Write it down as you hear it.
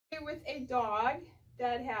with a dog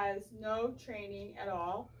that has no training at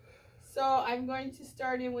all. So I'm going to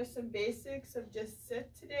start in with some basics of just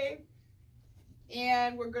sit today.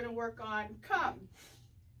 And we're going to work on come.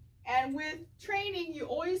 And with training, you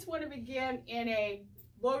always want to begin in a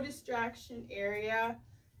low distraction area.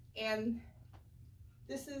 And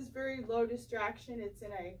this is very low distraction. It's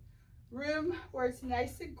in a room where it's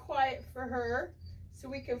nice and quiet for her, so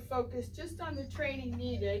we can focus just on the training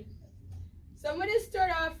needed. So I'm going to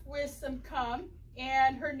start off with some come,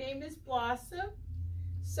 and her name is Blossom.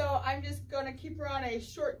 So I'm just going to keep her on a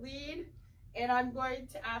short lead, and I'm going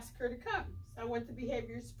to ask her to come. So I want the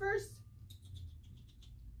behaviors first.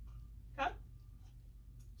 Come.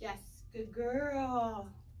 Yes, good girl.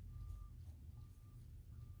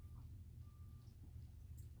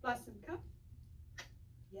 Blossom, come.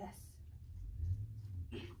 Yes.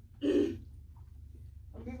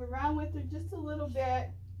 I'll move around with her just a little bit.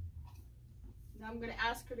 Now I'm going to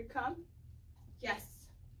ask her to come. Yes.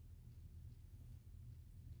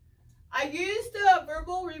 I used a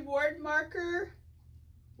verbal reward marker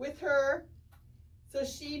with her so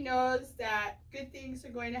she knows that good things are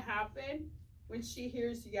going to happen when she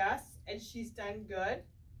hears yes and she's done good.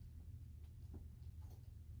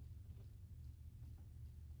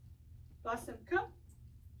 Blossom, come.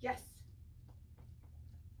 Yes.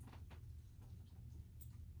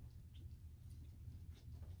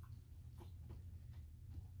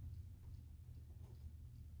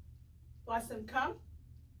 Blossom, come.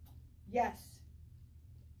 Yes.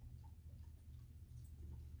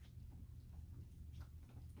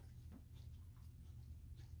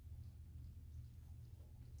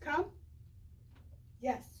 Come.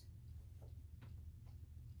 Yes.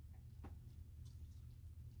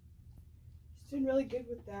 She's doing really good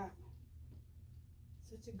with that.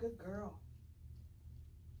 Such a good girl.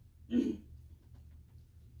 You're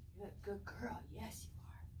a good girl. Yes, you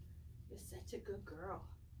are. You're such a good girl.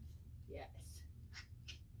 Yes.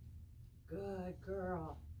 Good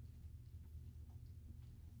girl.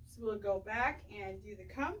 So we'll go back and do the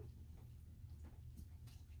come.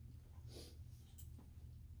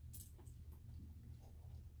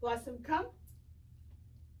 Blossom, come.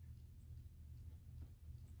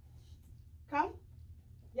 Come.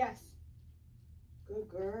 Yes. Good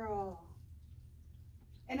girl.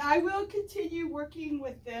 And I will continue working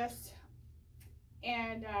with this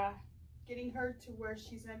and getting her to where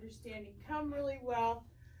she's understanding come really well.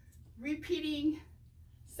 Repeating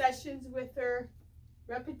sessions with her.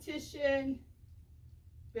 Repetition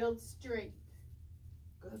builds strength.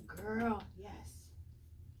 Good girl. Yes.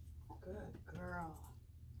 Good girl.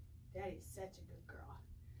 That is such a good girl.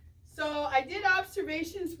 So I did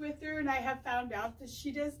observations with her, and I have found out that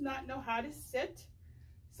she does not know how to sit.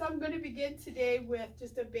 So I'm going to begin today with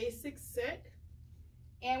just a basic sit.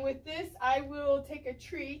 And with this, I will take a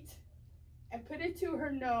treat and put it to her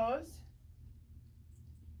nose.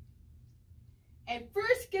 And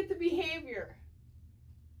first get the behavior.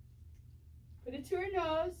 Put it to her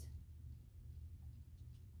nose.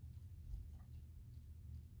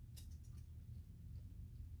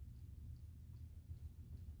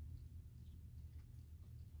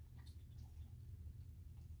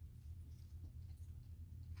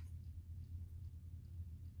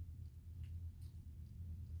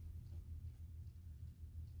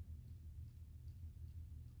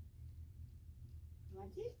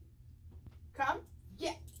 Come.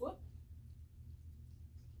 Yeah. Whoop.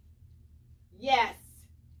 Yes.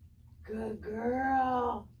 Good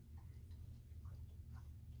girl.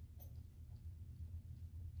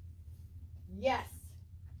 Yes.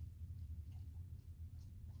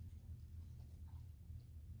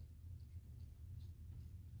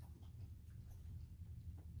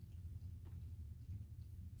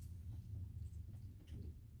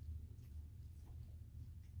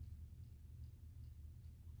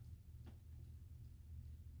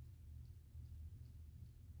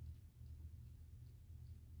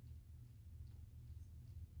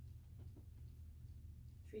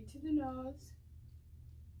 Treat to the nose.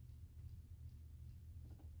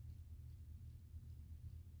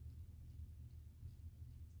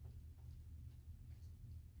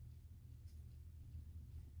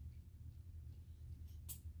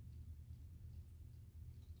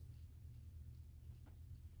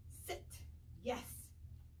 Sit. Yes.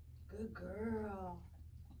 Good girl.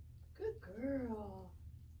 Good girl.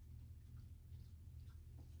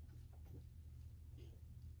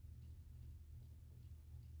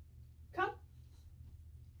 Come.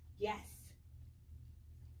 Yes.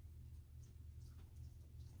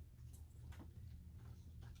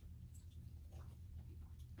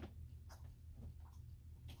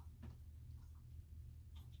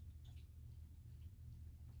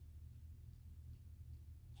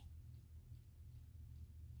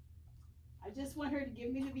 just want her to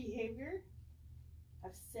give me the behavior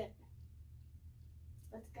of sit.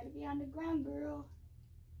 That's gotta be on the ground, girl.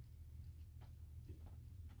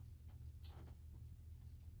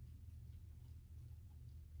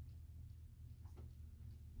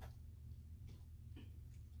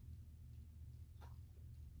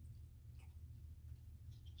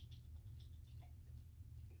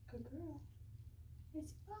 Good girl.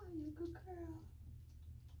 It's fine, you're a good girl.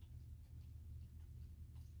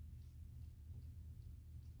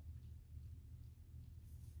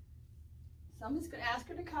 So I'm just going to ask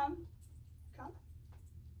her to come. Come.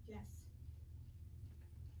 Yes.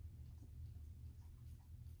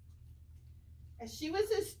 As she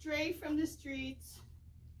was a stray from the streets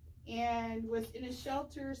and was in a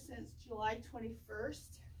shelter since July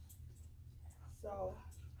 21st. So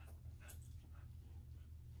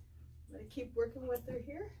I'm going to keep working with her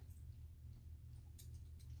here.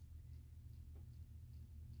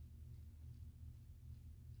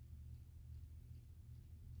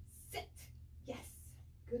 Sit. Yes.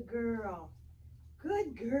 Good girl.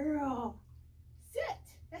 Good girl. Sit.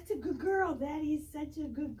 That's a good girl. That is such a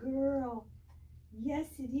good girl. Yes,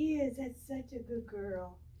 it is. That's such a good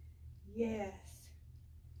girl. Yes.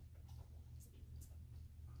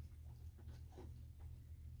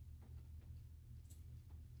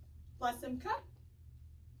 Blossom, come.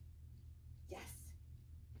 Yes.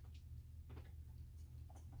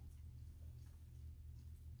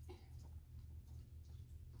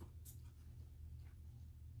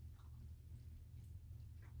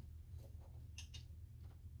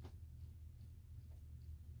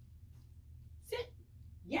 Sit.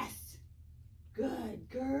 Yes. Good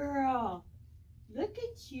girl. Look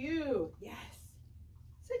at you. Yes.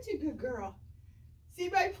 Such a good girl. See,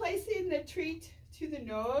 by placing the treat to the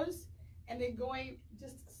nose and then going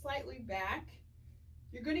just slightly back,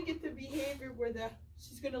 you're going to get the behavior where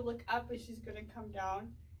she's going to look up and she's going to come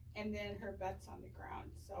down, and then her butt's on the ground.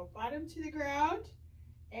 So bottom to the ground,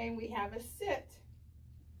 and we have a sit.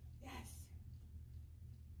 Yes.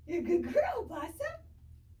 You're a good girl,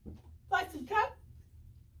 Blossom. Blossom, come.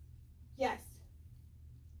 Yes.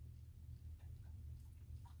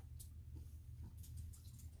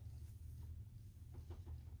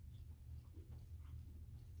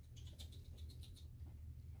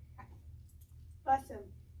 Blossom.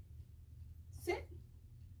 Sit.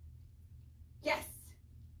 Yes.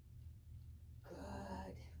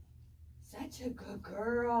 Good. Such a good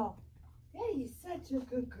girl. That is such a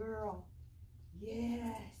good girl.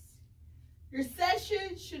 Yes. Your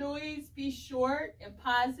session should always be short and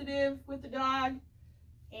positive with the dog.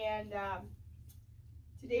 And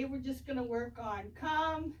today we're just going to work on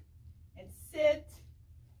come and sit.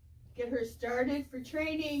 Get her started for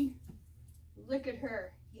training. Look at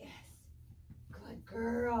her. Yes. Good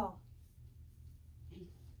girl.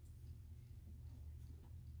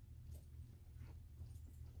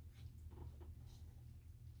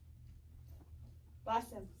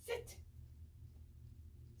 Blossom, sit.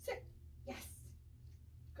 Sit. Yes.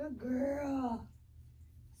 Good girl.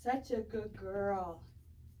 Such a good girl.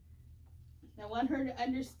 I want her to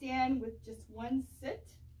understand with just one sit.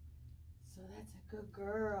 So that's a good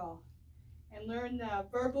girl. And learn the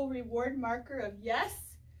verbal reward marker of yes.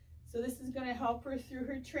 So this is going to help her through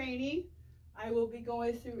her training. I will be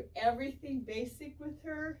going through everything basic with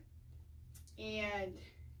her. And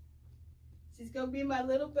she's going to be my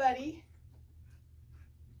little buddy.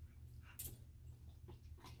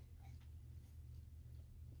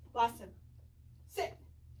 Blossom, sit.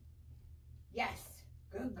 Yes,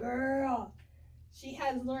 good girl. She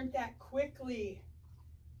has learned that quickly.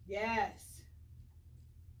 Yes.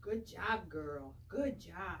 Good job, girl. Good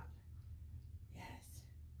job. Yes.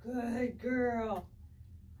 Good girl.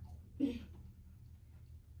 Good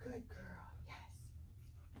girl.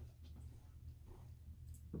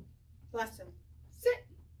 Yes. Blossom, sit.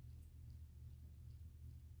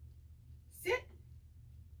 Sit.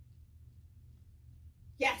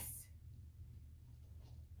 Yes.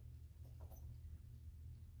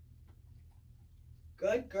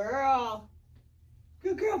 Good girl.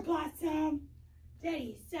 Good girl, Blossom.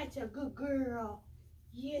 Daddy is such a good girl.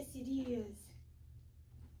 Yes, it is.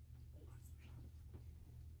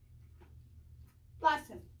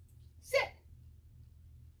 Blossom, sit.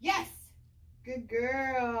 Yes. Good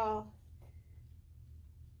girl.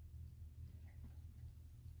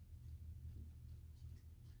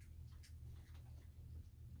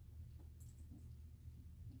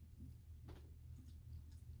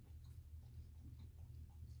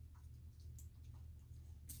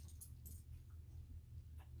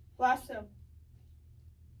 Blossom,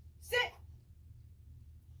 sit.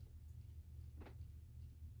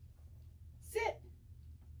 Sit.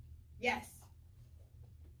 Yes.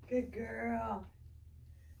 Good girl.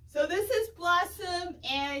 So this is Blossom,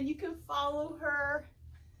 and you can follow her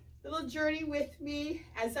little journey with me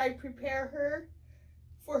as I prepare her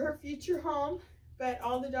for her future home. But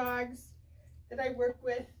all the dogs that I work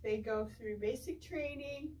with, they go through basic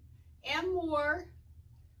training and more.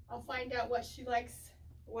 I'll find out what she likes,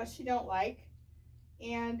 what she don't like.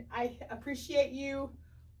 And I appreciate you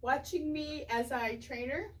watching me as I train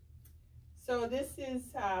her. So this is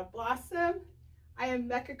Blossom. I am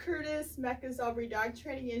Mecca Curtis, Mecca's Aubrey Dog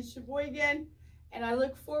Training in Sheboygan, and I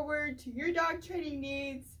look forward to your dog training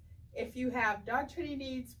needs. If you have dog training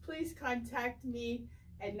needs, please contact me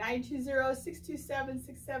at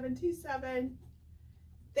 920-627-6727.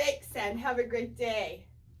 Thanks, and have a great day.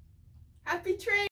 Happy training!